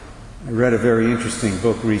I read a very interesting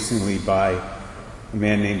book recently by a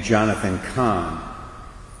man named Jonathan Cahn.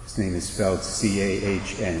 His name is spelled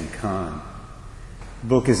C-A-H-N, Cahn. The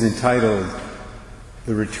book is entitled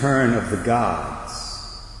The Return of the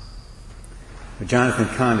Gods. Now, Jonathan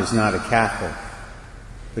Cahn is not a Catholic,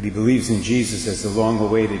 but he believes in Jesus as the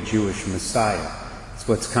long-awaited Jewish Messiah. It's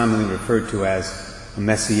what's commonly referred to as a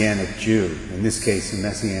Messianic Jew, in this case a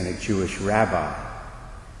Messianic Jewish rabbi.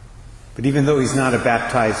 But even though he's not a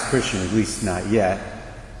baptized Christian, at least not yet,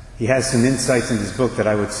 he has some insights in his book that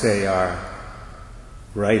I would say are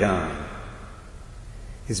right on.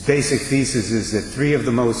 His basic thesis is that three of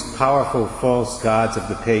the most powerful false gods of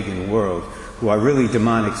the pagan world, who are really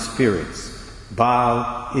demonic spirits,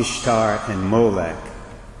 Baal, Ishtar, and Molech,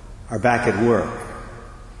 are back at work.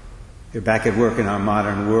 They're back at work in our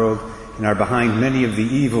modern world and are behind many of the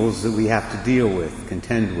evils that we have to deal with,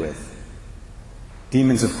 contend with.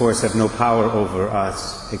 Demons, of course, have no power over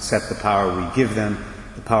us except the power we give them,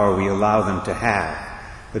 the power we allow them to have.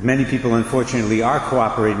 But many people, unfortunately, are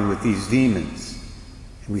cooperating with these demons.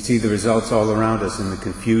 And we see the results all around us in the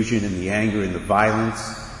confusion, in the anger, in the violence,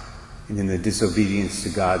 and in the disobedience to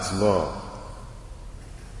God's law.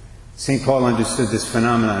 St. Paul understood this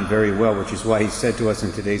phenomenon very well, which is why he said to us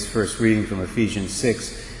in today's first reading from Ephesians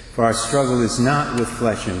 6, "For our struggle is not with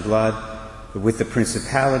flesh and blood, but with the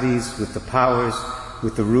principalities, with the powers,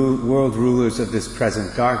 with the world rulers of this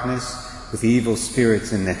present darkness, with the evil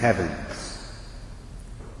spirits in the heavens."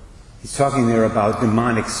 He's talking there about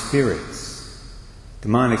demonic spirits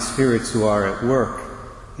who are at work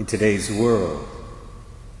in today's world.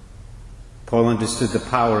 Paul understood the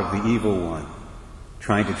power of the evil one,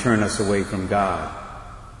 trying to turn us away from God.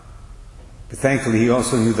 But thankfully, he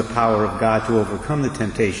also knew the power of God to overcome the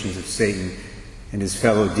temptations of Satan and his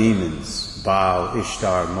fellow demons, Baal,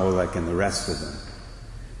 Ishtar, Molech, and the rest of them.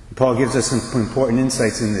 Paul gives us some important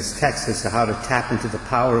insights in this text as to how to tap into the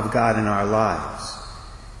power of God in our lives.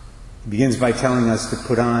 He begins by telling us to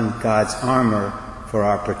put on God's armor for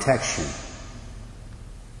our protection.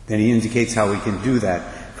 Then he indicates how we can do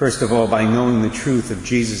that. First of all, by knowing the truth of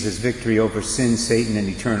Jesus' victory over sin, Satan, and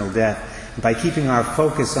eternal death, and by keeping our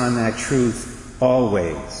focus on that truth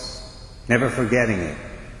always, never forgetting it.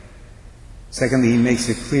 Secondly, he makes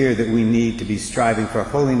it clear that we need to be striving for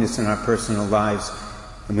holiness in our personal lives,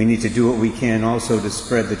 and we need to do what we can also to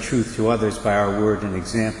spread the truth to others by our word and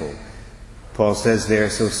example. Paul says there,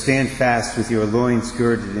 "So stand fast with your loins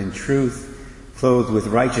girded in truth, clothed with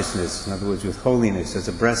righteousness," in other words, with holiness as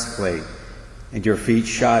a breastplate, "and your feet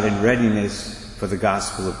shod in readiness for the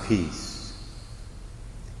gospel of peace."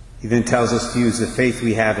 He then tells us to use the faith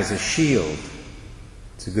we have as a shield.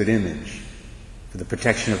 It's a good image. For the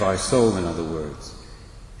protection of our soul, in other words.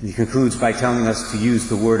 And he concludes by telling us to use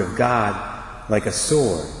the word of God like a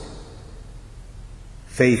sword.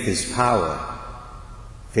 Faith is power.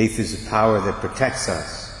 Faith is a power that protects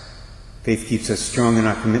us. Faith keeps us strong in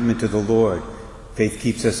our commitment to the Lord. Faith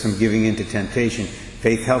keeps us from giving in to temptation.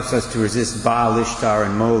 Faith helps us to resist Baal, Ishtar,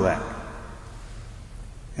 and Molech.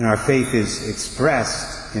 And our faith is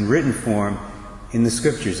expressed in written form in the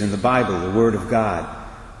Scriptures, in the Bible, the Word of God,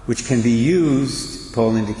 which can be used,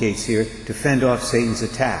 Paul indicates here, to fend off Satan's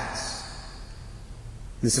attacks.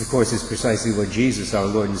 This, of course, is precisely what Jesus, our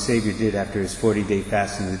Lord and Savior, did after his 40-day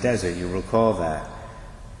fast in the desert. You'll recall that.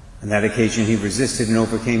 On that occasion, he resisted and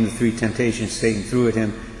overcame the three temptations Satan threw at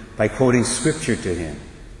him by quoting Scripture to him.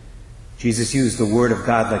 Jesus used the Word of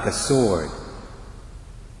God like a sword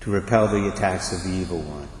to repel the attacks of the evil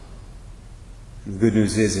one. And the good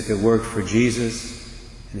news is, if it worked for Jesus,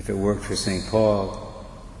 and if it worked for St. Paul,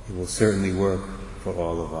 it will certainly work for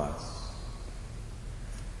all of us.